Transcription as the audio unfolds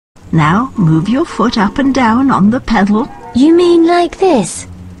Now move your foot up and down on the pedal. You mean like this?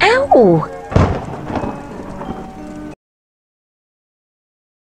 Ow!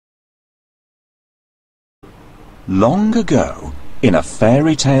 Long ago, in a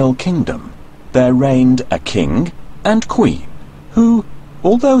fairy tale kingdom, there reigned a king and queen who,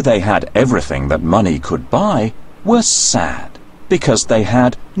 although they had everything that money could buy, were sad because they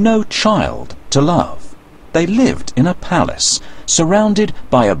had no child to love. They lived in a palace surrounded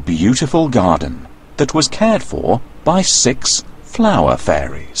by a beautiful garden that was cared for by 6 flower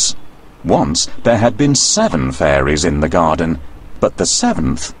fairies. Once there had been 7 fairies in the garden, but the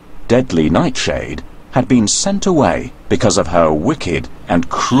 7th, Deadly Nightshade, had been sent away because of her wicked and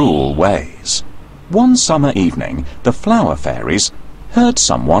cruel ways. One summer evening, the flower fairies heard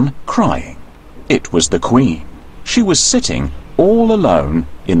someone crying. It was the Queen. She was sitting all alone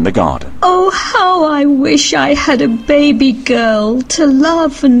in the garden. Oh, how I wish I had a baby girl to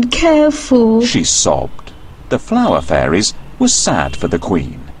love and care for, she sobbed. The flower fairies were sad for the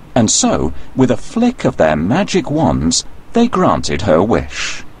Queen, and so, with a flick of their magic wands, they granted her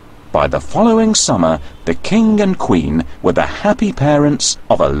wish. By the following summer, the King and Queen were the happy parents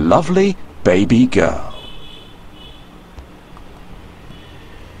of a lovely baby girl.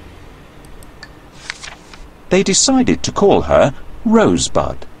 They decided to call her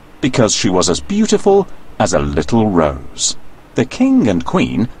Rosebud, because she was as beautiful as a little rose. The King and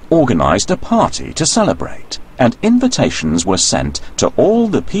Queen organised a party to celebrate, and invitations were sent to all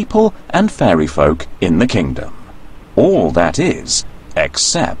the people and fairy folk in the kingdom. All that is,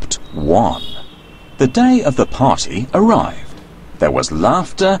 except one. The day of the party arrived. There was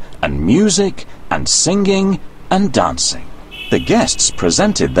laughter and music and singing and dancing. The guests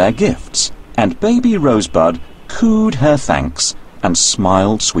presented their gifts, and baby Rosebud cooed her thanks and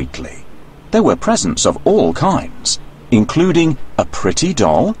smiled sweetly. There were presents of all kinds, including a pretty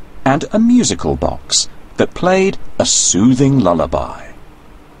doll and a musical box that played a soothing lullaby.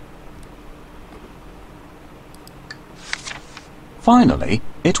 Finally,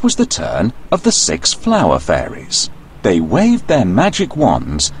 it was the turn of the 6 flower fairies. They waved their magic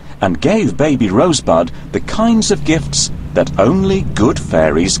wands and gave baby Rosebud the kinds of gifts that only good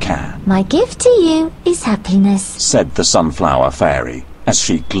fairies can. My gift to you is happiness, said the sunflower fairy as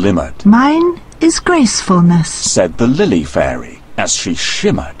she glimmered. Mine is gracefulness, said the lily fairy as she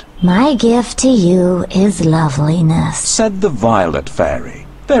shimmered. My gift to you is loveliness, said the violet fairy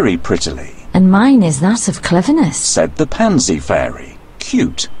very prettily. And mine is that of cleverness, said the pansy fairy,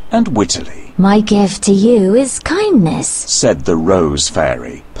 cute and wittily. My gift to you is kindness, said the rose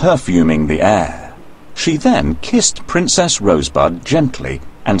fairy, perfuming the air. She then kissed Princess Rosebud gently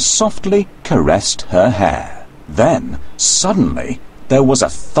and softly caressed her hair. Then, suddenly, there was a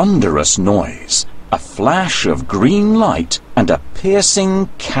thunderous noise, a flash of green light and a piercing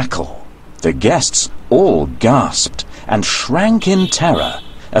cackle. The guests all gasped and shrank in terror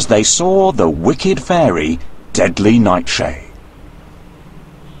as they saw the wicked fairy, Deadly Nightshade.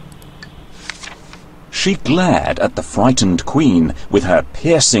 She glared at the frightened Queen with her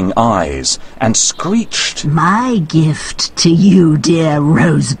piercing eyes and screeched, My gift to you, dear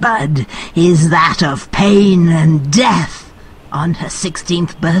Rosebud, is that of pain and death. On her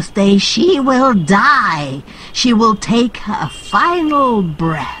 16th birthday she will die. She will take her final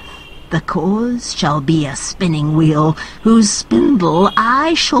breath. The cause shall be a spinning wheel, whose spindle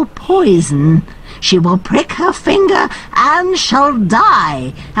I shall poison. She will prick her finger and shall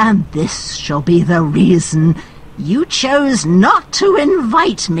die, and this shall be the reason. You chose not to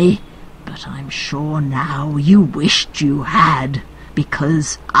invite me, but I'm sure now you wished you had,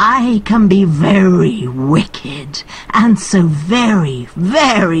 because I can be very wicked, and so very,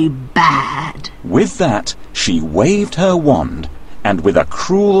 very bad. With that, she waved her wand, and with a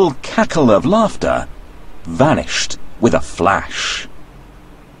cruel cackle of laughter, vanished with a flash.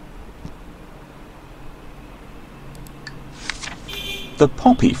 The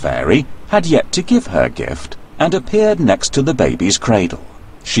poppy fairy had yet to give her gift, and appeared next to the baby's cradle.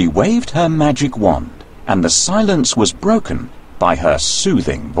 She waved her magic wand, and the silence was broken by her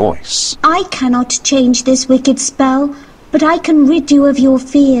soothing voice. I cannot change this wicked spell, but I can rid you of your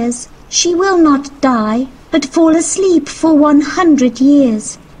fears. She will not die, but fall asleep for 100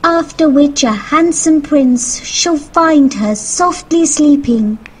 years, after which a handsome prince shall find her softly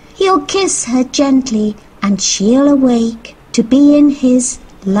sleeping. He'll kiss her gently, and she'll awake to be in his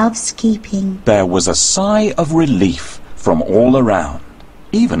love's keeping. There was a sigh of relief from all around.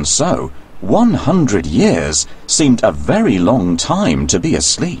 Even so, 100 years seemed a very long time to be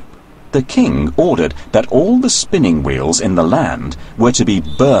asleep. The king ordered that all the spinning wheels in the land were to be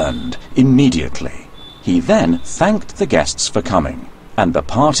burned immediately. He then thanked the guests for coming, and the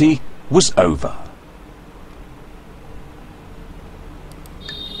party was over.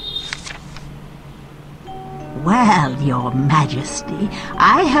 Well, Your Majesty,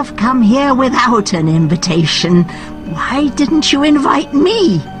 I have come here without an invitation. Why didn't you invite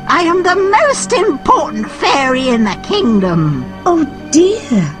me? I am the most important fairy in the kingdom. Oh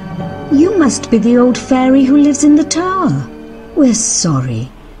dear, you must be the old fairy who lives in the tower. We're sorry,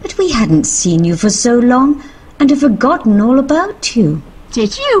 but we hadn't seen you for so long and have forgotten all about you.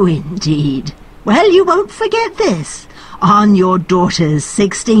 Did you indeed? Well, you won't forget this. On your daughter's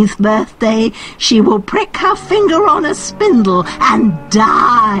 16th birthday, she will prick her finger on a spindle and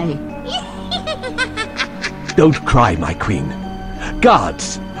die. Don't cry, my queen.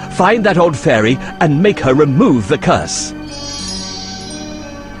 Guards, find that old fairy and make her remove the curse.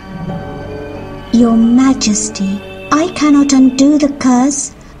 Your Majesty, I cannot undo the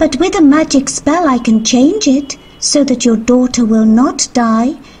curse, but with a magic spell I can change it, so that your daughter will not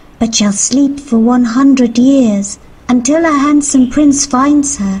die, but shall sleep for 100 years, until a handsome prince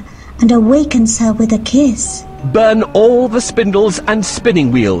finds her and awakens her with a kiss. Burn all the spindles and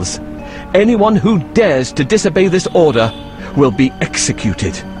spinning wheels. Anyone who dares to disobey this order will be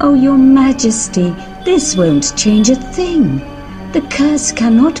executed. Oh, Your Majesty, this won't change a thing. The curse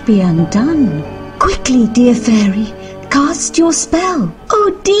cannot be undone. Quickly, dear fairy, cast your spell.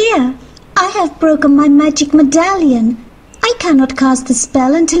 Oh dear, I have broken my magic medallion. I cannot cast the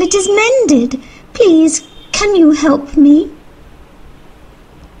spell until it is mended. Please, can you help me?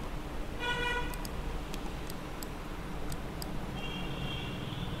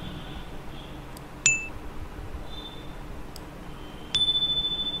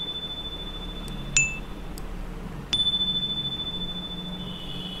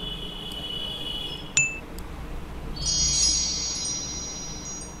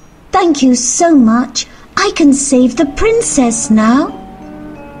 Thank you so much. I can save the princess now.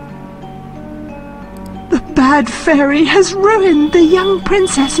 The bad fairy has ruined the young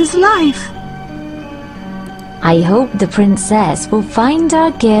princess's life. I hope the princess will find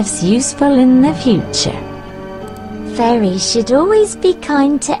our gifts useful in the future. Fairies should always be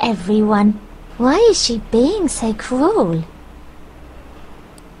kind to everyone. Why is she being so cruel?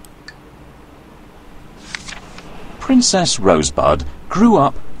 Princess Rosebud grew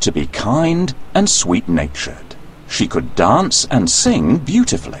up to be kind and sweet-natured. She could dance and sing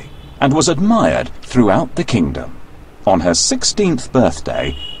beautifully, and was admired throughout the kingdom. On her 16th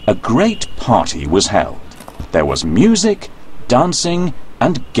birthday, a great party was held. There was music, dancing,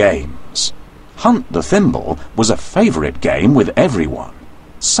 and games. Hunt the Thimble was a favourite game with everyone.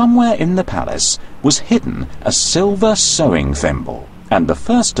 Somewhere in the palace was hidden a silver sewing thimble, and the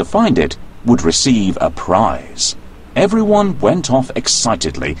first to find it would receive a prize. Everyone went off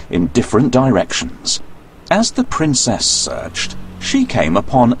excitedly in different directions. As the princess searched, she came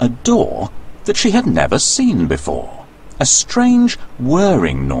upon a door that she had never seen before. A strange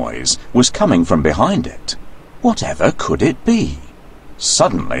whirring noise was coming from behind it. Whatever could it be?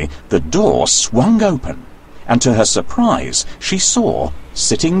 Suddenly the door swung open, and to her surprise she saw,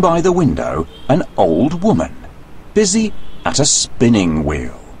 sitting by the window, an old woman, busy at a spinning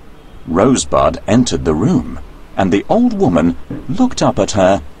wheel. Rosebud entered the room, and the old woman looked up at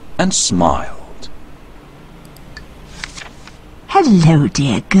her and smiled. Hello,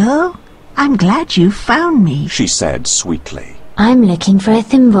 dear girl. I'm glad you found me, she said sweetly. I'm looking for a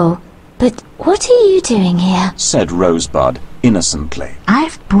thimble. But what are you doing here? Said Rosebud innocently.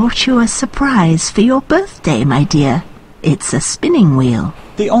 I've brought you a surprise for your birthday, my dear. It's a spinning wheel.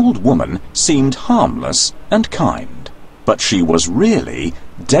 The old woman seemed harmless and kind, but she was really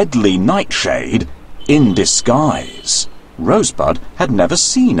Deadly Nightshade in disguise. Rosebud had never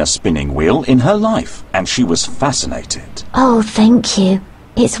seen a spinning wheel in her life, and she was fascinated. Oh, thank you.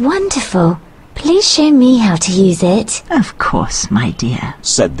 It's wonderful. Please show me how to use it. Of course, my dear,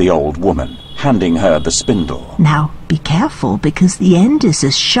 said the old woman, handing her the spindle. Now, be careful, because the end is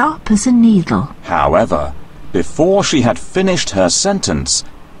as sharp as a needle. However, before she had finished her sentence,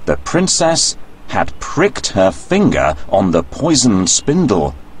 the princess had pricked her finger on the poisoned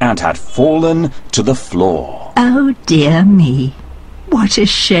spindle and had fallen to the floor. Oh, dear me. What a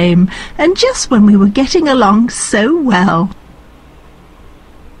shame, and just when we were getting along so well.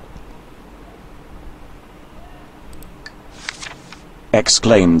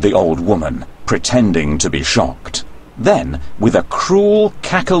 Exclaimed the old woman, pretending to be shocked. Then, with a cruel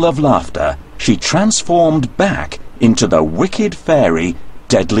cackle of laughter, she transformed back into the wicked fairy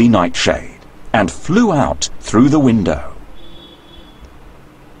Deadly Nightshade, and flew out through the window.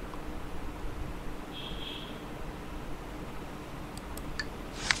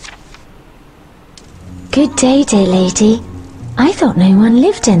 Good day, dear lady. I thought no one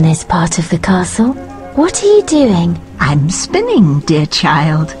lived in this part of the castle. What are you doing? I'm spinning, dear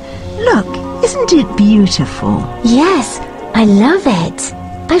child. Look, isn't it beautiful? Yes, I love it.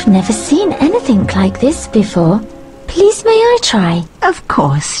 I've never seen anything like this before. Please may I try? Of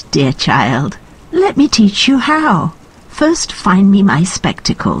course, dear child. Let me teach you how. First, find me my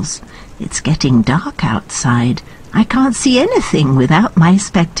spectacles. It's getting dark outside. I can't see anything without my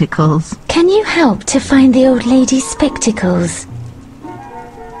spectacles. Can you help to find the old lady's spectacles?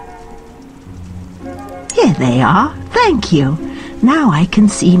 Here they are. Thank you. Now I can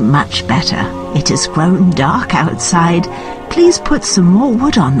see much better. It has grown dark outside. Please put some more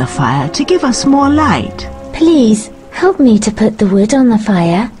wood on the fire to give us more light. Please, help me to put the wood on the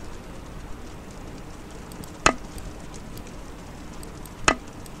fire.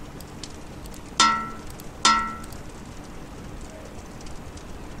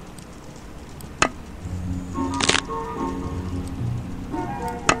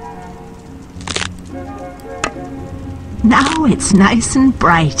 Now it's nice and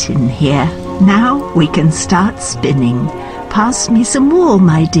bright in here. Now we can start spinning. Pass me some wool,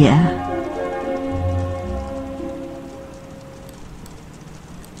 my dear.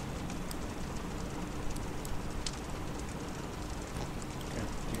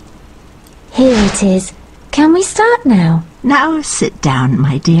 Here it is. Can we start now? Now sit down,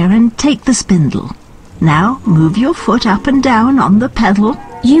 my dear, and take the spindle. Now move your foot up and down on the pedal.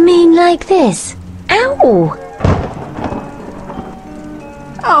 You mean like this? Ow!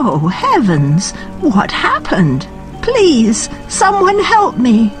 Oh, heavens! What happened? Please, someone help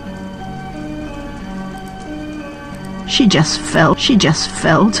me! She just fell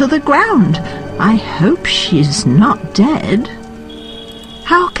to the ground. I hope she's not dead.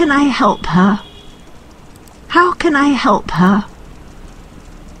 How can I help her? How can I help her?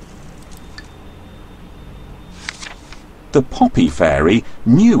 The Poppy Fairy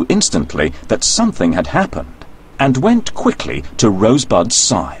knew instantly that something had happened, and went quickly to Rosebud's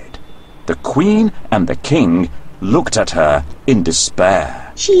side. The Queen and the King looked at her in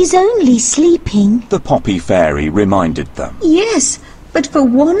despair. She's only sleeping. The Poppy Fairy reminded them. Yes, but for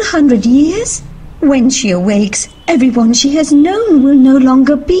 100 years? When she awakes, everyone she has known will no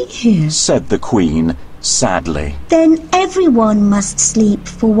longer be here. Said the Queen sadly. Then everyone must sleep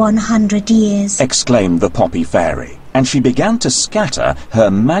for 100 years. Exclaimed the Poppy Fairy, and she began to scatter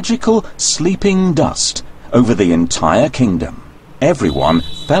her magical sleeping dust over the entire kingdom. Everyone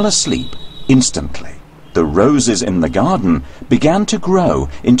fell asleep instantly. The roses in the garden began to grow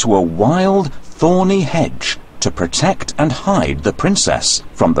into a wild, thorny hedge to protect and hide the princess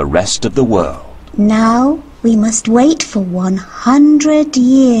from the rest of the world. Now we must wait for 100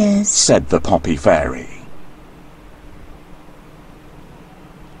 years, said the Poppy Fairy.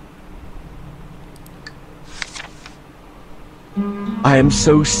 I am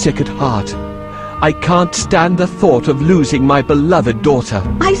so sick at heart. I can't stand the thought of losing my beloved daughter.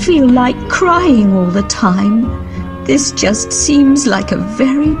 I feel like crying all the time. This just seems like a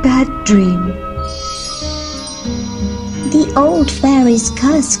very bad dream. The old fairy's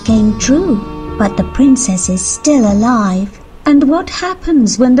curse came true, but the princess is still alive. And what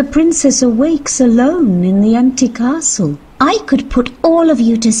happens when the princess awakes alone in the empty castle? I could put all of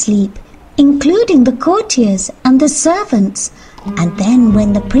you to sleep, including the courtiers and the servants, and then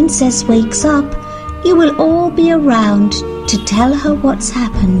when the princess wakes up, you will all be around to tell her what's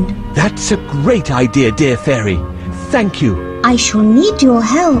happened. That's a great idea, dear fairy. Thank you. I shall need your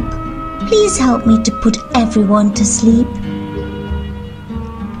help. Please help me to put everyone to sleep.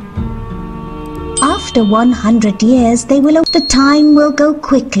 After 100 years, the time will go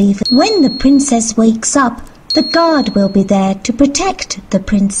quickly. When the princess wakes up, the guard will be there to protect the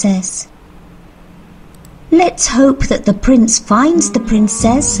princess. Let's hope that the prince finds the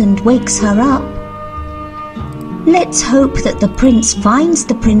princess and wakes her up. Let's hope that the prince finds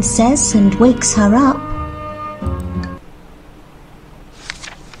the princess and wakes her up.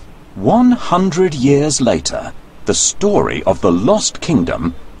 100 years later, the story of the Lost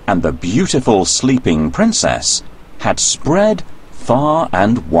Kingdom and the beautiful sleeping princess had spread far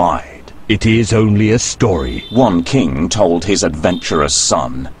and wide. It is only a story, one king told his adventurous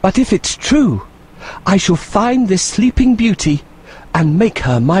son. but if it's true, I shall find this sleeping beauty and make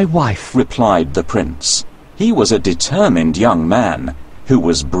her my wife. Replied the prince. He was a determined young man who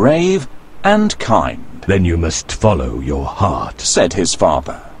was brave and kind. Then you must follow your heart, said his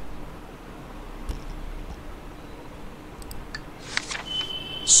father.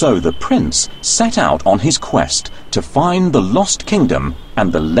 So the prince set out on his quest to find the Lost Kingdom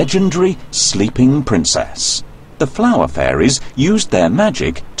and the legendary sleeping princess. The flower fairies used their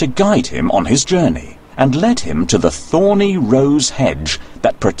magic to guide him on his journey. and led him to the thorny rose hedge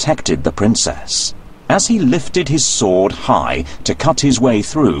that protected the princess. As he lifted his sword high to cut his way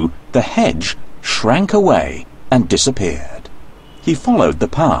through, the hedge shrank away and disappeared. He followed the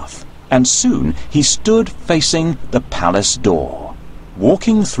path, and soon he stood facing the palace door.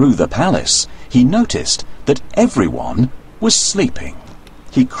 Walking through the palace, he noticed that everyone was sleeping.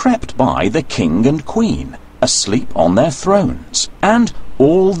 He crept by the king and queen, asleep on their thrones, and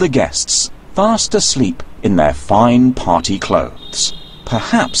all the guests, fast asleep in their fine party clothes.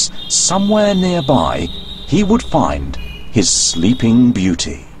 Perhaps somewhere nearby he would find his sleeping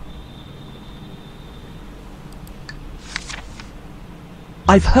beauty.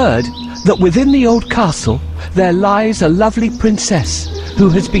 I've heard that within the old castle there lies a lovely princess who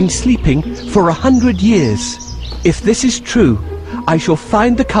has been sleeping for 100 years. If this is true, I shall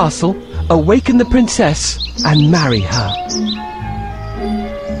find the castle, awaken the princess, and marry her.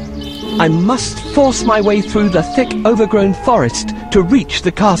 I must force my way through the thick overgrown forest to reach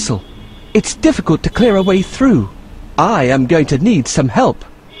the castle. It's difficult to clear a way through. I am going to need some help.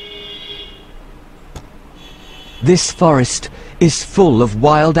 This forest is full of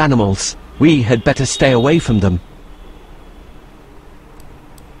wild animals. We had better stay away from them.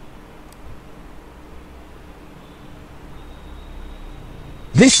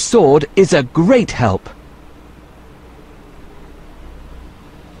 This sword is a great help.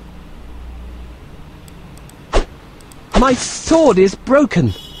 My sword is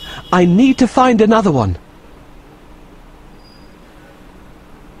broken. I need to find another one.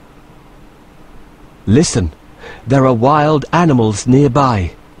 Listen, there are wild animals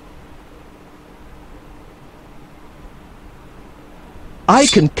nearby. I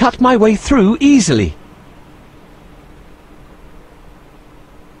can cut my way through easily.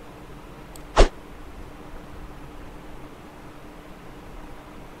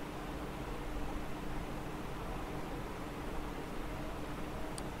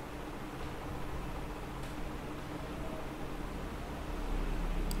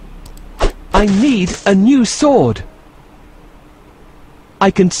 I need a new sword. I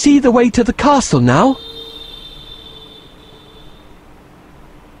can see the way to the castle now.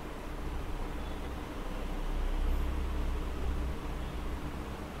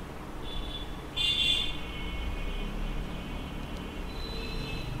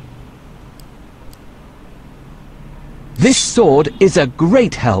 This sword is a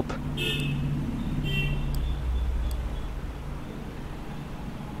great help.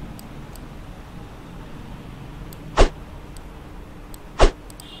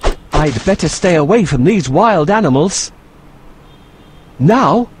 I'd better stay away from these wild animals.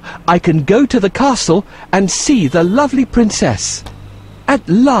 Now I can go to the castle and see the lovely princess. At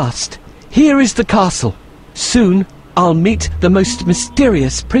last, here is the castle. Soon I'll meet the most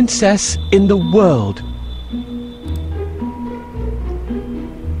mysterious princess in the world.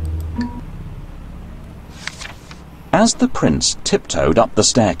 As the prince tiptoed up the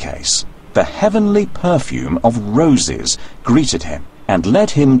staircase, the heavenly perfume of roses greeted him and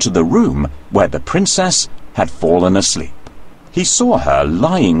led him to the room where the princess had fallen asleep. He saw her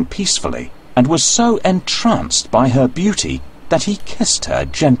lying peacefully and was so entranced by her beauty that he kissed her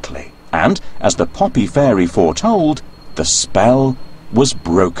gently, and, as the poppy fairy foretold, the spell was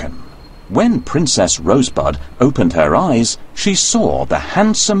broken. When Princess Rosebud opened her eyes, she saw the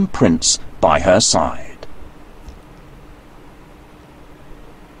handsome prince by her side.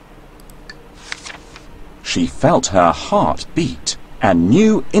 She felt her heart beat and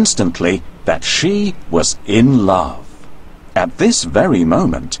knew instantly that she was in love. At this very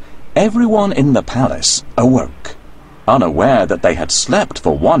moment, everyone in the palace awoke. Unaware that they had slept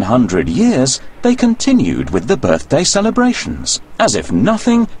for 100 years, they continued with the birthday celebrations, as if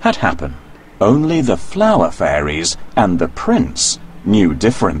nothing had happened. Only the flower fairies and the prince knew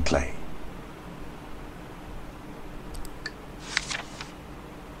differently.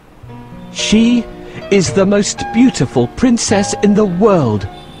 She is the most beautiful princess in the world.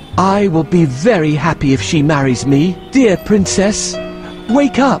 I will be very happy if she marries me. Dear princess,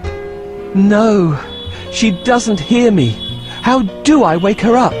 wake up. No, she doesn't hear me. How do I wake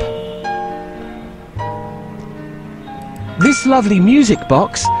her up? This lovely music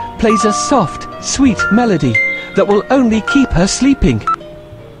box plays a soft, sweet melody that will only keep her sleeping.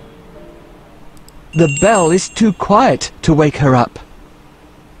 The bell is too quiet to wake her up.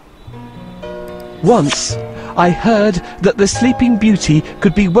 Once, I heard that the Sleeping Beauty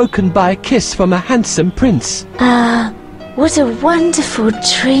could be woken by a kiss from a handsome prince. What a wonderful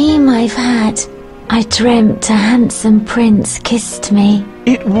dream I've had. I dreamt a handsome prince kissed me.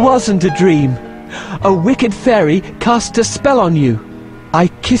 It wasn't a dream. A wicked fairy cast a spell on you. I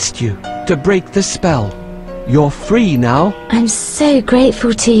kissed you to to break the spell. You're free now. I'm so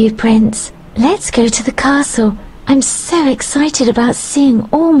grateful to you, Prince. Let's go to the castle. I'm so excited about seeing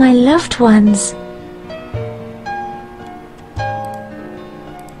all my loved ones.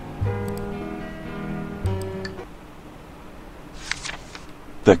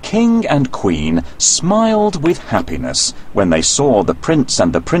 The king and queen smiled with happiness when they saw the prince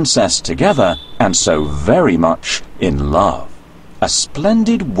and the princess together and so very much in love. A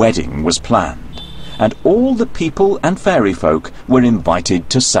splendid wedding was planned, and all the people and fairy folk were invited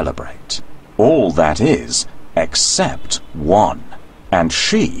to celebrate. All that is, except one, and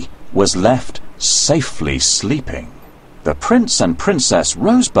she was left safely sleeping. The prince and princess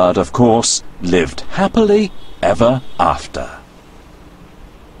Rosebud, of course, lived happily ever after.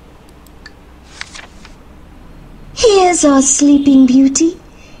 Here's our Sleeping Beauty.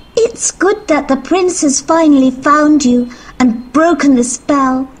 It's good that the prince has finally found you and broken the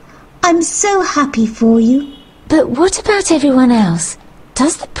spell. I'm so happy for you. But what about everyone else?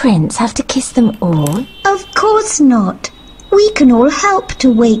 Does the prince have to kiss them all? Of course not. We can all help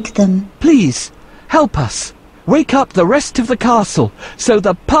to wake them. Please, help us. Wake up the rest of the castle so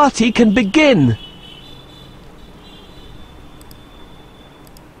the party can begin.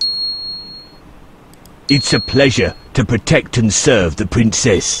 It's a pleasure to protect and serve the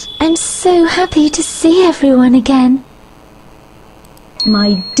princess. I'm so happy to see everyone again.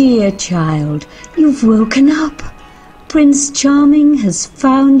 My dear child, you've woken up. Prince Charming has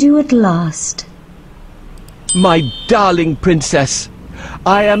found you at last. My darling princess,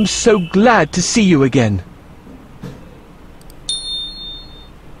 I am so glad to see you again.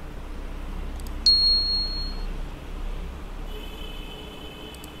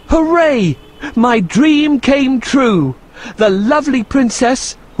 Hooray! My dream came true. The lovely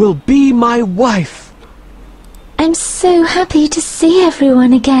princess will be my wife. I'm so happy to see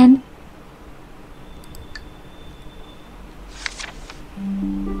everyone again.